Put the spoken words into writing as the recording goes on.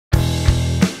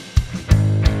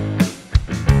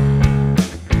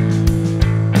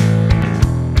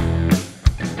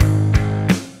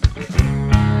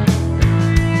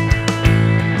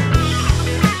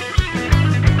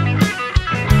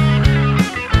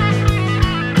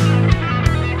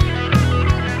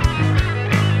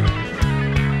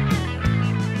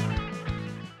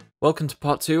Welcome to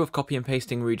part 2 of copy and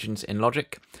pasting regions in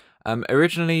Logic.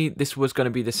 Originally, this was going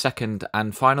to be the second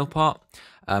and final part.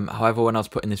 However, when I was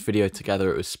putting this video together,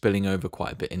 it was spilling over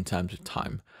quite a bit in terms of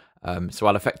time. So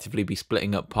I'll effectively be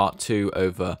splitting up part 2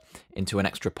 over into an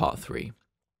extra part 3.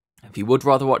 If you would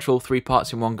rather watch all 3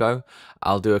 parts in one go,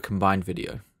 I'll do a combined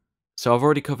video. So I've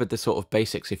already covered the sort of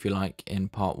basics, if you like, in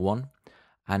part 1.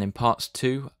 And in parts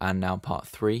 2 and now part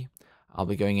 3, I'll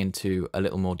be going into a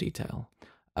little more detail.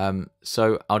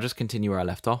 So I'll just continue where I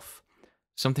left off.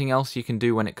 Something else you can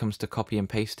do when it comes to copy and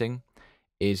pasting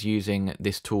is using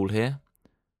this tool here,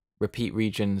 repeat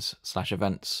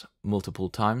regions/events multiple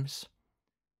times.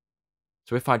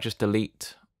 So if I just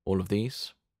delete all of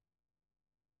these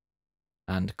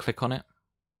and click on it,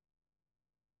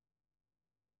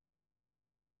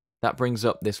 that brings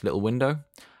up this little window,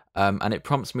 and it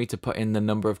prompts me to put in the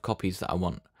number of copies that I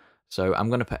want. So I'm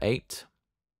going to put 8.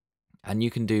 And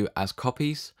you can do as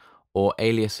copies or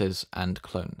aliases and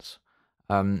clones.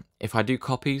 If I do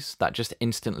copies, that just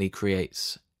instantly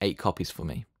creates 8 copies for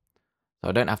me. So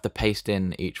I don't have to paste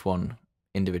in each one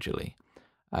individually.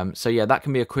 So yeah, that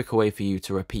can be a quicker way for you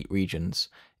to repeat regions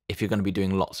if you're going to be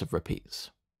doing lots of repeats.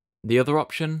 The other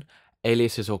option,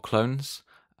 aliases or clones,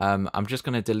 I'm just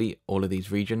going to delete all of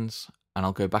these regions and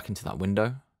I'll go back into that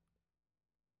window.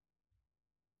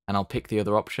 And I'll pick the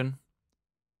other option.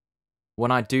 When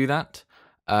I do that,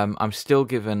 I'm still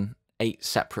given 8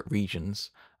 separate regions,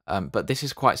 but this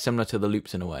is quite similar to the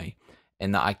loops in a way,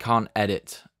 in that I can't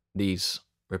edit these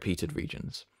repeated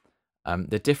regions.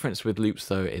 The difference with loops,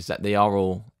 though, is that they are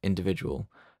all individual,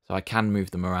 so I can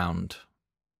move them around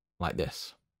like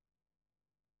this.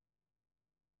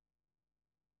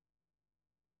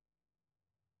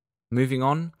 Moving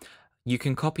on, you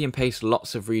can copy and paste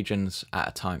lots of regions at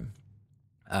a time.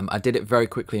 I did it very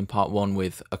quickly in part 1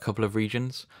 with a couple of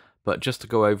regions, but just to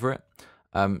go over it.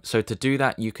 So to do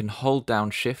that, you can hold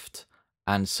down Shift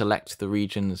and select the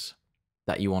regions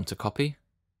that you want to copy.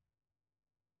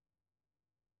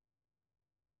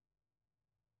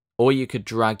 Or you could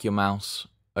drag your mouse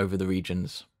over the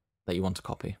regions that you want to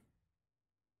copy.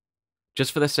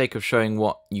 Just for the sake of showing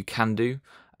what you can do,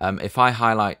 if I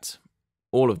highlight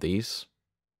all of these,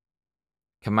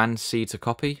 Command C to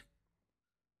copy,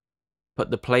 put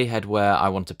the playhead where I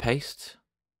want to paste,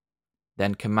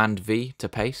 then Command V to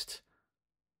paste.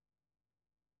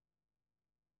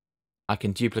 I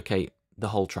can duplicate the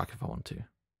whole track if I want to.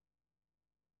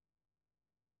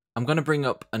 I'm going to bring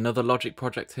up another Logic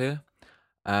project here,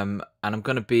 and I'm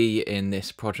going to be in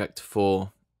this project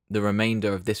for the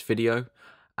remainder of this video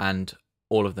and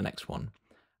all of the next one.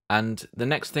 And the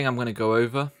next thing I'm going to go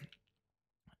over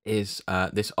is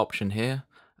this option here,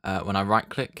 when I right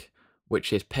click,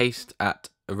 which is paste at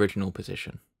original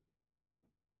position.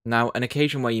 Now, an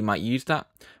occasion where you might use that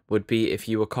would be if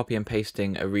you were copy and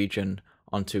pasting a region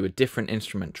onto a different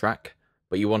instrument track,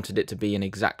 but you wanted it to be in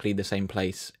exactly the same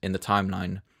place in the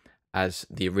timeline as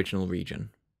the original region.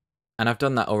 And I've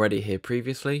done that already here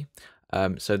previously.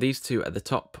 So these two at the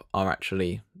top are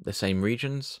actually the same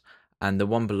regions, and the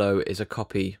one below is a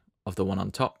copy of the one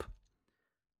on top.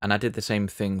 And I did the same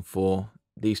thing for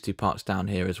these 2 parts down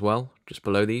here as well, just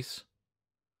below these.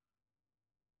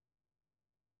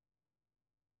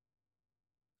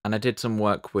 And I did some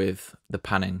work with the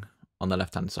panning on the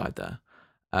left-hand side there.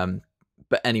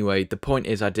 But anyway, the point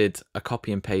is I did a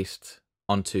copy and paste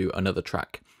onto another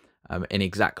track in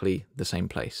exactly the same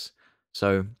place.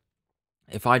 So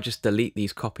if I just delete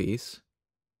these copies,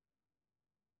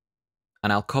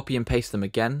 and I'll copy and paste them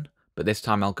again, but this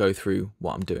time I'll go through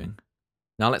what I'm doing.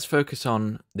 Now let's focus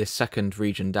on this second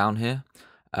region down here.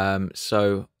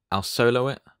 So I'll solo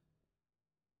it.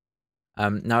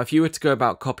 Now, if you were to go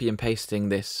about copy and pasting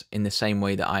this in the same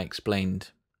way that I explained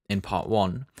in part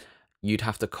 1, you'd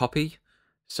have to copy,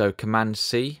 so Command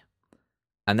C,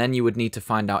 and then you would need to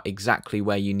find out exactly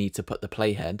where you need to put the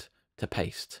playhead to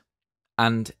paste.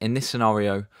 And in this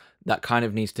scenario, that kind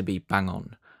of needs to be bang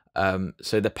on.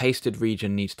 So the pasted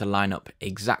region needs to line up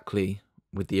exactly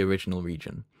with the original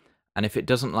region. And if it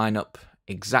doesn't line up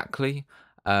exactly,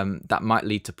 that might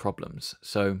lead to problems.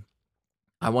 So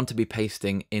I want to be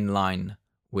pasting in line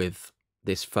with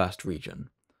this first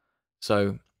region.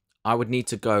 So I would need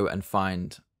to go and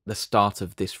find the start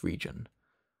of this region.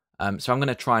 So I'm going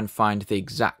to try and find the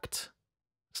exact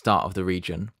start of the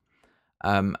region.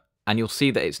 And you'll see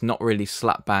that it's not really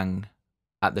slap bang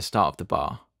at the start of the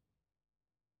bar.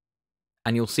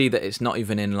 And you'll see that it's not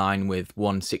even in line with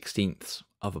 1/16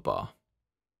 of a bar.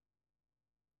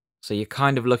 So you're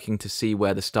kind of looking to see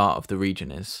where the start of the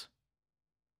region is.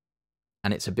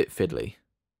 And it's a bit fiddly.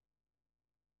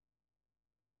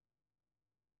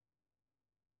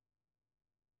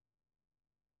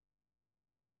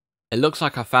 It looks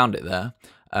like I found it there,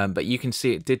 but you can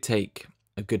see it did take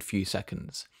a good few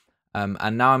seconds.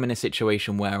 And now I'm in a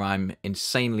situation where I'm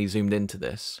insanely zoomed into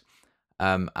this.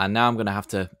 And now I'm going to have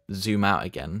to zoom out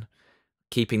again,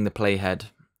 keeping the playhead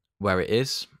where it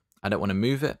is. I don't want to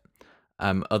move it.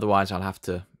 Otherwise, I'll have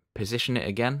to position it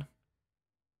again.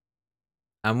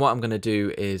 And what I'm going to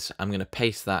do is I'm going to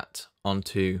paste that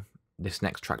onto this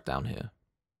next track down here.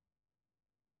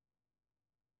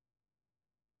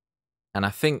 And I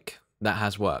think that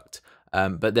has worked.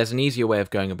 But there's an easier way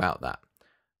of going about that.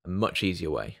 A much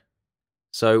easier way.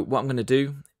 So what I'm going to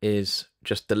do is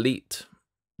just delete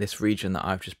this region that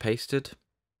I've just pasted.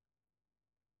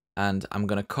 And I'm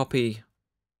going to copy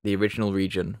the original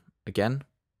region again.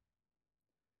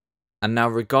 And now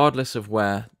regardless of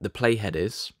where the playhead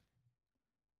is,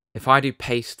 if I do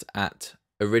paste at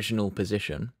original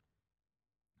position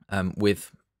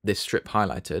with this strip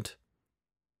highlighted,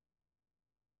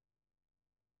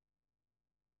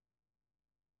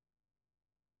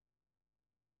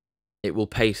 it will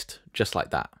paste just like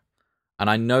that. And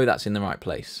I know that's in the right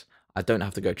place. I don't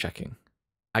have to go checking.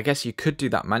 I guess you could do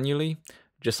that manually,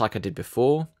 just like I did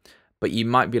before, but you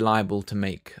might be liable to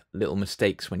make little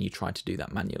mistakes when you try to do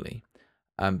that manually.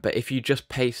 But if you just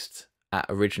paste at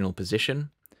original position,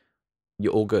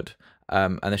 you're all good.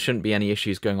 And there shouldn't be any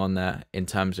issues going on there in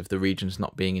terms of the regions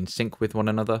not being in sync with one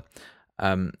another.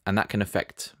 And that can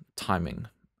affect timing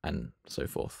and so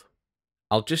forth.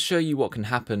 I'll just show you what can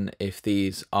happen if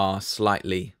these are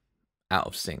slightly out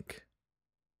of sync.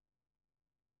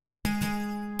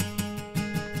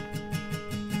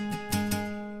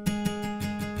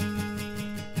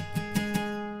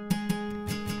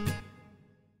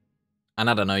 And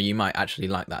I don't know, you might actually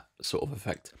like that sort of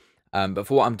effect. But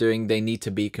for what I'm doing, they need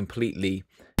to be completely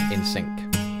in sync.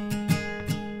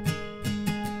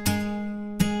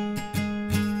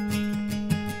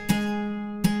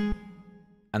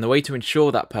 And the way to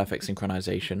ensure that perfect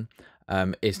synchronization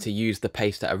is to use the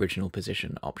paste at original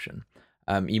position option.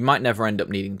 You might never end up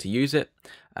needing to use it,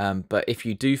 but if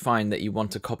you do find that you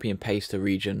want to copy and paste a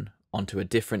region onto a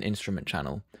different instrument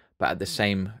channel, but at the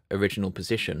same original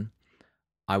position,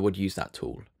 I would use that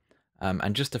tool.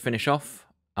 And just to finish off,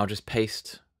 I'll just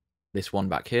paste this one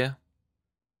back here.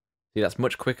 See, that's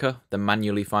much quicker than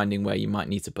manually finding where you might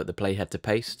need to put the playhead to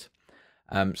paste.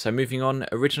 So moving on,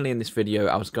 originally in this video,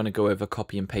 I was going to go over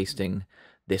copy and pasting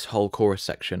this whole chorus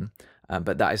section,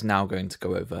 but that is now going to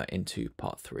go over into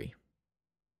part 3.